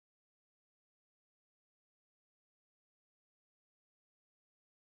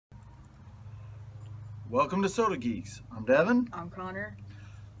Welcome to SodaGeeks. I'm Devin. I'm Connor.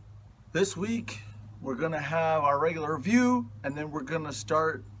 This week we're gonna have our regular review, and then we're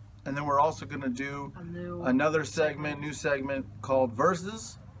also gonna do another new segment called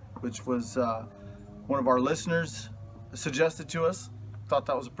Versus, which was one of our listeners suggested to us. Thought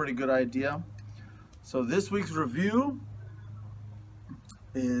that was a pretty good idea. So this week's review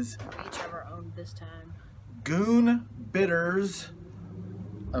is We each have our own this time. Goon Bitters.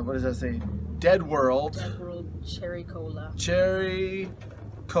 What does that say? Deadworld. Deadworld Cherry Cola. Cherry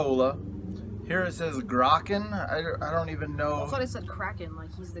Cola. Here it says Grokken. I don't even know. I thought it said Kraken,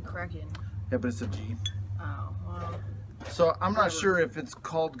 like he's the Kraken. Yeah, but it's a G. Oh, well. So I'm not sure if it's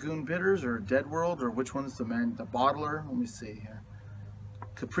called Goon Bitters or Deadworld or which one's the bottler. Let me see here.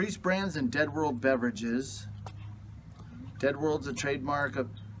 Caprice Brands and Deadworld Beverages. Deadworld's a trademark of.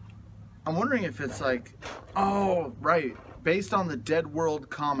 I'm wondering if it's like, oh right, based on the Deadworld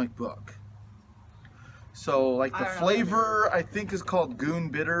comic book. So like the flavor I think is called Goon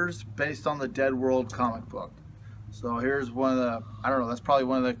Bitters based on the Deadworld comic book. So here's one of the, I don't know, that's probably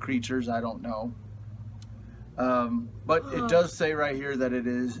one of the creatures, I don't know. But it does say right here that it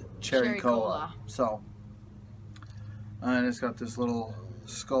is Cherry Cola. So, and it's got this little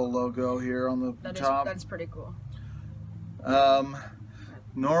skull logo here on the top. That's pretty cool.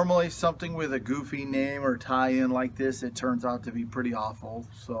 Normally something with a goofy name or tie-in like this, it turns out to be pretty awful.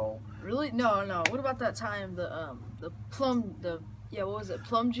 So really, no. What about that time what was it?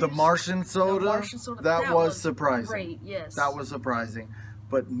 Plum juice. The Martian soda. The Martian soda. That was surprising. Great, yes. That was surprising.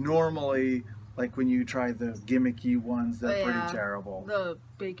 But normally, like when you try the gimmicky ones, they're pretty terrible. The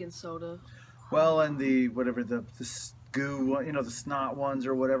bacon soda. Well, and the whatever the goo, you know, the snot ones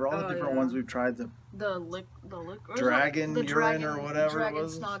or whatever, all the different ones we've tried. The dragon urine or whatever it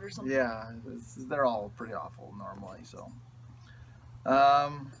was. Snot or something. Yeah, they're all pretty awful normally. So,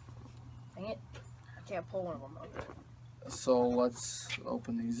 dang it, I can't pull one of them out. So let's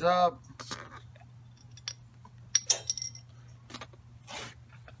open these up.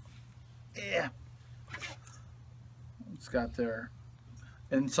 Yeah, it's got their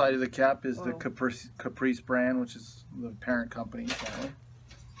inside of the cap is the Caprice brand, which is the parent company apparently.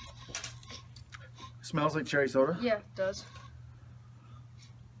 Smells like cherry soda. Yeah, it does.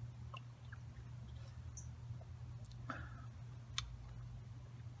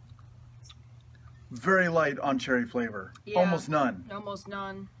 Very light on cherry flavor. Yeah, almost none. Almost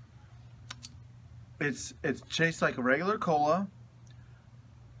none. It tastes like a regular cola,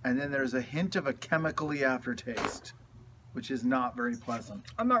 and then there's a hint of a chemically aftertaste, which is not very pleasant.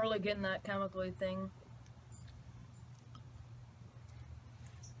 I'm not really getting that chemically thing.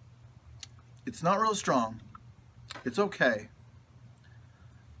 It's not real strong. It's okay.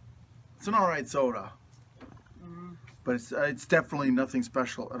 It's an alright soda. But it's definitely nothing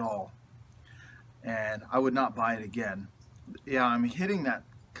special at all. And I would not buy it again. Yeah, I'm hitting that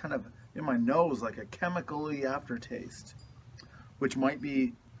kind of in my nose like a chemically aftertaste, which might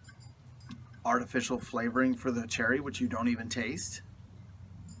be artificial flavoring for the cherry, which you don't even taste.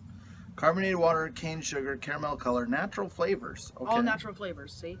 Carbonated water, cane sugar, caramel color, natural flavors. Okay. All natural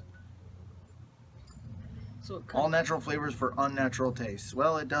flavors, see? So all natural flavors for unnatural tastes.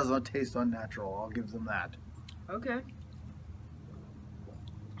 Well, it does taste unnatural. I'll give them that. Okay.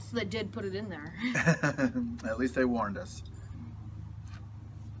 So they did put it in there. At least they warned us.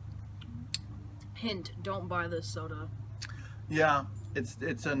 Hint: don't buy this soda. Yeah, it's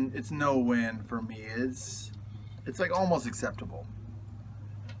no win for me. It's like almost acceptable.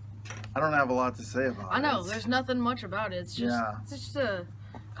 I don't have a lot to say about it. I know, there's nothing much about it. It's just a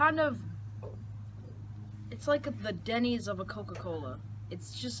kind of, it's like the Denny's of a Coca-Cola.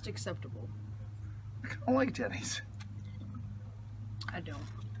 It's just acceptable. I don't like Denny's. I don't.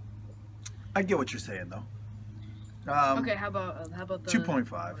 I get what you're saying though. Okay, how about the 2.5?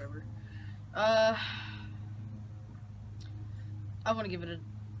 Whatever. I want to give it a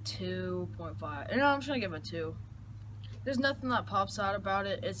 2.5. No, I'm just gonna give it a 2. There's nothing that pops out about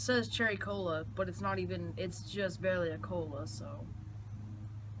it. It says cherry cola, but it's not even. It's just barely a cola. So.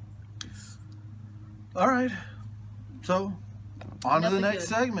 All right. So, on to the next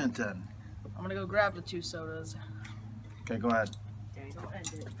good. segment then. I'm gonna go grab the 2 sodas. Okay, go ahead. There you go,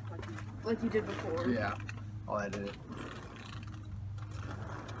 end it like you did before. Yeah, I'll edit it.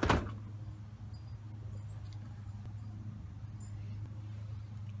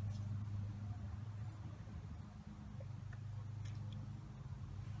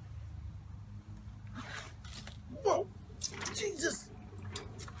 Whoa! Jesus!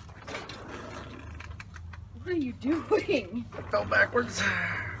 What are you doing? I fell backwards.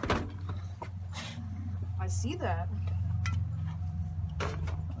 I see that.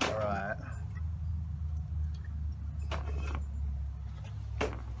 Alright.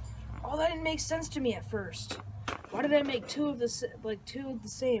 that didn't make sense to me at first. Why did I make two of the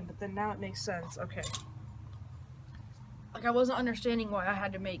same? But then now it makes sense. Okay. Like, I wasn't understanding why I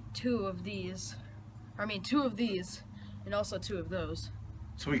had to make two of these, and also two of those.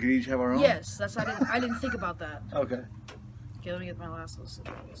 So we could each have our own? Yes, I didn't think about that. Okay. Okay, let me get my last list of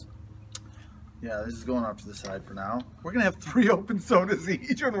things. Yeah, this is going off to the side for now. We're gonna have 3 open sodas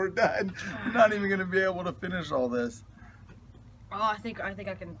each when we're done. We're not even gonna be able to finish all this. Oh, I think I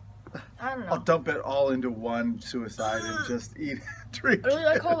can. I don't know. I'll dump it all into one suicide and just eat it, drink. Really,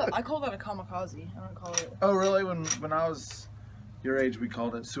 I call that a kamikaze. I don't call it. Oh, really? When I was your age, we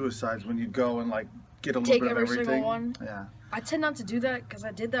called it suicides. When you'd go and like get a little bit of everything. Take every single one. Yeah. I tend not to do that because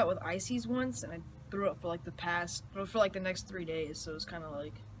I did that with ices once, and I threw up for like the next 3 days. So it was kind of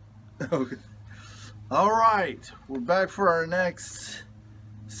like. Okay. All right, we're back for our next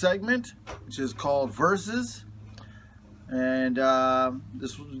segment, which is called Versus. And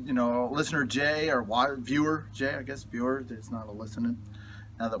this, listener Jay, or viewer Jay, I guess viewer. It's not a listening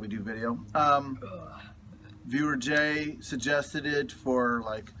now that we do video. Viewer Jay suggested it for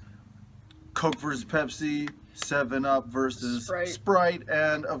like Coke versus Pepsi, 7-Up versus Sprite,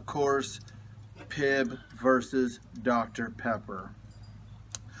 and of course Pibb versus Dr. Pepper.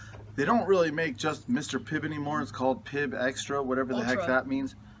 They don't really make just Mr. Pibb anymore. It's called Pibb Xtra, whatever the heck that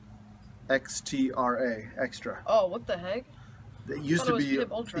means. XTRA, extra. Oh, what the heck? It used to be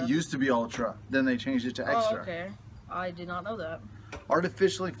Pibb Ultra. It used to be Ultra. Then they changed it to Extra. Oh, okay. I did not know that.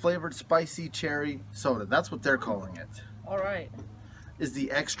 Artificially flavored spicy cherry soda. That's what they're calling it. All right. Is the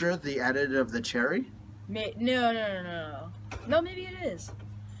Extra the additive of the cherry? No. No, maybe it is.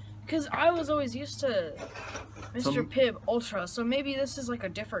 Because I was always used to Mr. Pibb Ultra, so maybe this is like a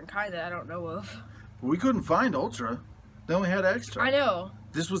different kind that I don't know of. We couldn't find Ultra. They only had Extra. I know.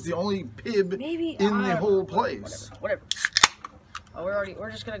 This was the only Pibb in the whole place. Whatever. Oh, we're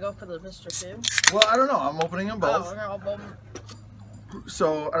just gonna go for the Mr. Pibb. Well, I don't know. I'm opening them both. Oh, we're gonna open them.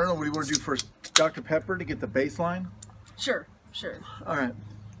 So I don't know. What do you want to do first? Dr. Pepper to get the baseline. Sure. All right.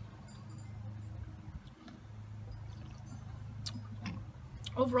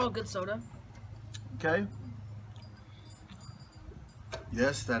 Overall, good soda. Okay.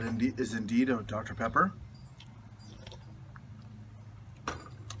 Yes, that is indeed a Dr. Pepper.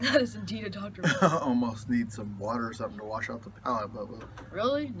 That is indeed a Dr. Pepper. Almost need some water or something to wash out the palate, but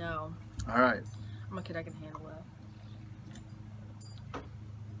Really? No. All right. I'm a kid. I can handle that.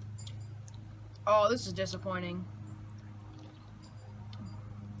 Oh, this is disappointing.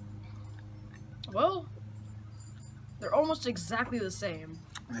 Well, they're almost exactly the same.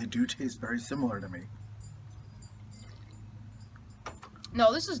 They do taste very similar to me.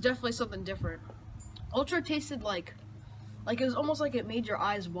 No, this is definitely something different. Ultra tasted like it was almost like it made your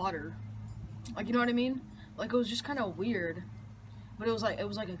eyes water. Like, you know what I mean? Like, it was just kind of weird. But it was like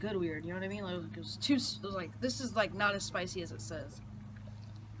a good weird, you know what I mean? Like, it was like, this is like not as spicy as it says.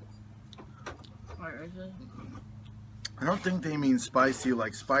 Alright, I don't think they mean spicy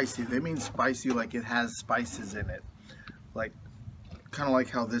like spicy. They mean spicy like it has spices in it. Like, kind of like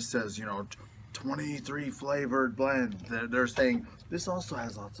how this says, 23 flavored blend. They're saying this also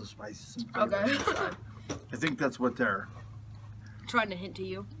has lots of spices and flavors. Okay. I think that's what they're trying to hint to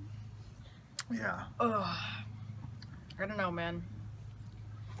you. Yeah. Ugh. I don't know, man.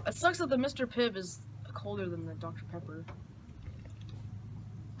 It sucks that the Mr. Pibb is colder than the Dr. Pepper.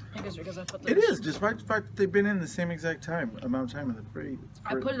 I think it's because I put the... It is, despite the fact that they've been in the same exact amount of time in the fridge.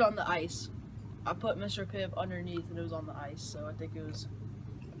 I put it on the ice. I put Mr. Pibb underneath and it was on the ice, so I think it was...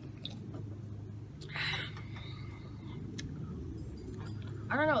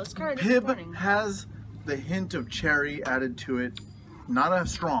 I don't know, it's kind of disappointing. Pibb has the hint of cherry added to it. Not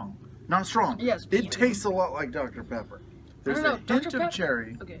strong. Yes. It tastes a lot like Dr. Pepper. There's a hint of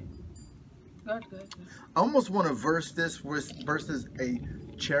cherry. Okay. Go ahead. I almost want to verse this versus a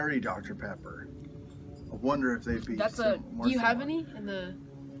cherry Dr. Pepper. I wonder if they'd be Do you have any in the...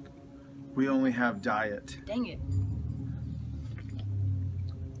 We only have diet. Dang it.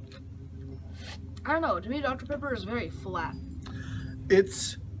 I don't know. To me, Dr. Pepper is very flat.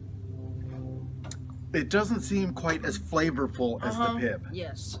 It doesn't seem quite as flavorful as the Pibb.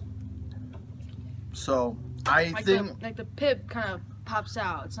 Yes. So, I think... the Pibb kind of pops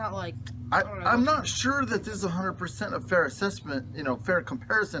out. It's not like... I'm not sure that this is 100% a fair assessment, fair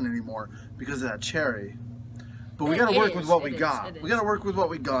comparison anymore because of that cherry. But we got to work with what we got. We got to work with what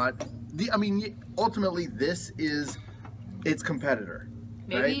we got. Ultimately, this is its competitor.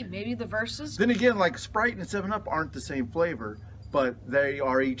 Maybe the Versus. Then again, like Sprite and 7-Up aren't the same flavor, but they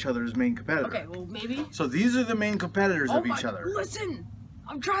are each other's main competitor. Okay, well, maybe. So these are the main competitors of each other. Listen!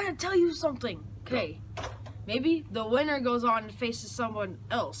 I'm trying to tell you something. Okay. Maybe the winner goes on and faces someone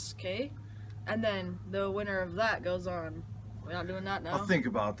else, okay? And then the winner of that goes on. We're not doing that now. I'll think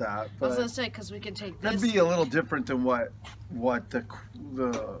about that. I But was gonna say, because we can take this. that'd be a little different than what the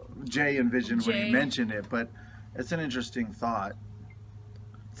Jay envisioned when he mentioned it. But it's an interesting thought.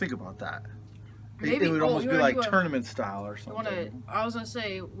 Think about that. Maybe, it would almost be like do tournament style or something. I was gonna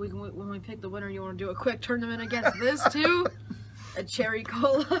say, when we pick the winner, you want to do a quick tournament against this too? A cherry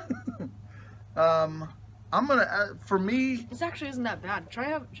cola. I'm gonna for me. This actually isn't that bad. Try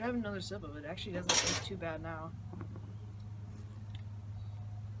have another sip of it. It actually doesn't taste too bad now.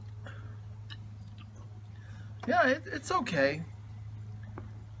 Yeah, it's okay.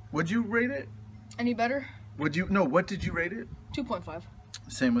 Would you rate it? Any better? Would you? No. What did you rate it? 2.5.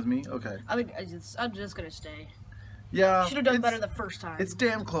 Same with me. Okay. I think I'm just gonna stay. Yeah. Should have done better the first time. It's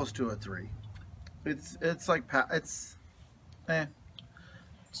damn close to a 3. It's like it's.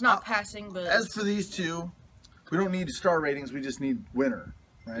 It's not passing, but as for these two, we don't need star ratings. We just need winner,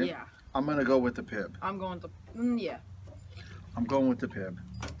 right? Yeah. I'm gonna go with the Pibb. I'm going to yeah. I'm going with the Pibb.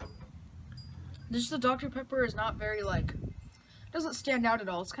 Just the Dr. Pepper is not very like, doesn't stand out at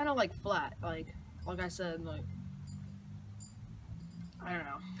all. It's kind of like flat, like I said, like I don't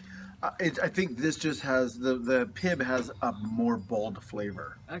know. I think this just has the Pibb has a more bold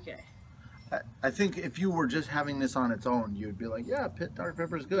flavor. Okay. I think if you were just having this on its own, you'd be like, yeah, Dr.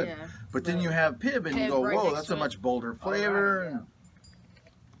 Pepper is good. Yeah, but then you have Pibb and you go, right whoa, that's a much bolder flavor.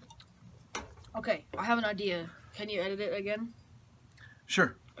 Right, yeah. Okay, I have an idea. Can you edit it again?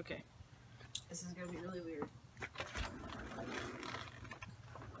 Sure. Okay. This is gonna be really weird.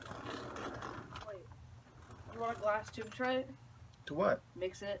 Wait. You want a glass too to try it? To what?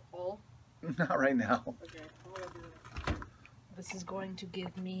 Mix it all? Not right now. Okay, I'm gonna do it. This is going to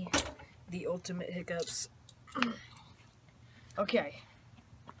give me the ultimate hiccups. Okay.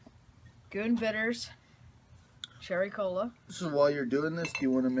 Goon Bitters. Cherry Cola. So while you're doing this, do you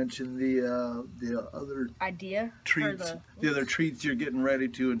want to mention the other idea treats? The other treats you're getting ready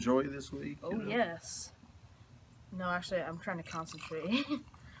to enjoy this week? Oh, yes. No, actually, I'm trying to concentrate. I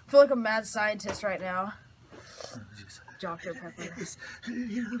feel like a mad scientist right now. Dr. Pepper. It's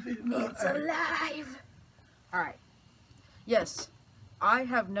alive! Alright. Yes. I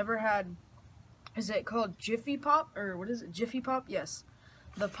have never had... Is it called Jiffy Pop? Or what is it? Jiffy Pop? Yes.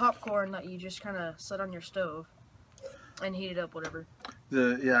 The popcorn that you just kind of set on your stove and heat it up, whatever.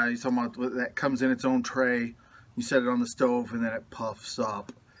 Yeah, you're talking about that comes in its own tray. You set it on the stove and then it puffs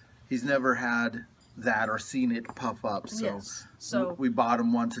up. He's never had that or seen it puff up. So, yes. So we bought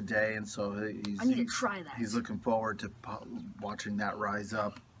him once a day, and so I need to try that. He's looking forward to watching that rise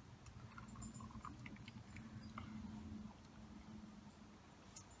up.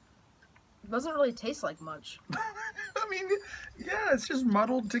 It doesn't really taste like much. I mean, yeah, it's just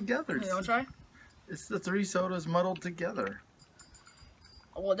muddled together. You want to try? It's the 3 sodas muddled together.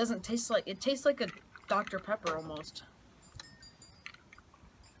 Well, it doesn't taste like... It tastes like a Dr. Pepper almost.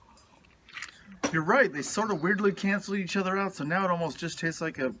 You're right. They sort of weirdly cancel each other out, so now it almost just tastes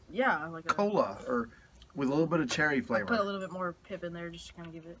like a like cola or with a little bit of cherry flavor. I put a little bit more Pibb in there just to kind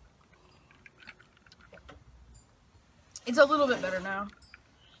of give it. It's a little bit better now.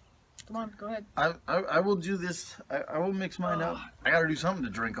 Come on, go ahead. I will do this. I will mix mine up. I gotta do something to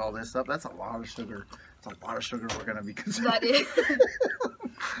drink all this stuff. That's a lot of sugar. It's a lot of sugar we're gonna be consuming. That is.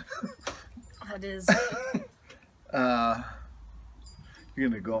 That is. You're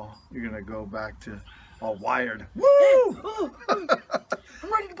gonna go back to all wired. Woo! I'm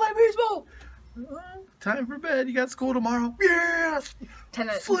ready to play baseball. Time for bed. You got school tomorrow. Yes.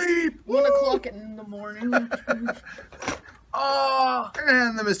 Sleep. 1 o'clock in the morning. Oh,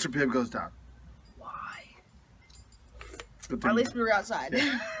 and the Mr. Pibb goes down. Why? At least we were outside.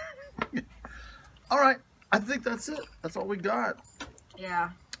 Yeah. All right. I think that's it. That's all we got. Yeah.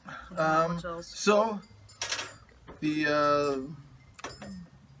 So we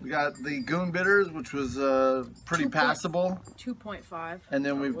got the Goon Bitters, which was pretty passable. 2.5. And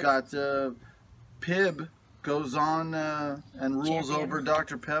then we've got Pibb goes on and rules over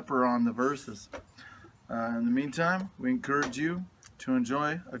Dr. Pepper on the verses. In the meantime, we encourage you to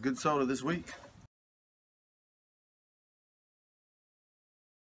enjoy a good soda this week.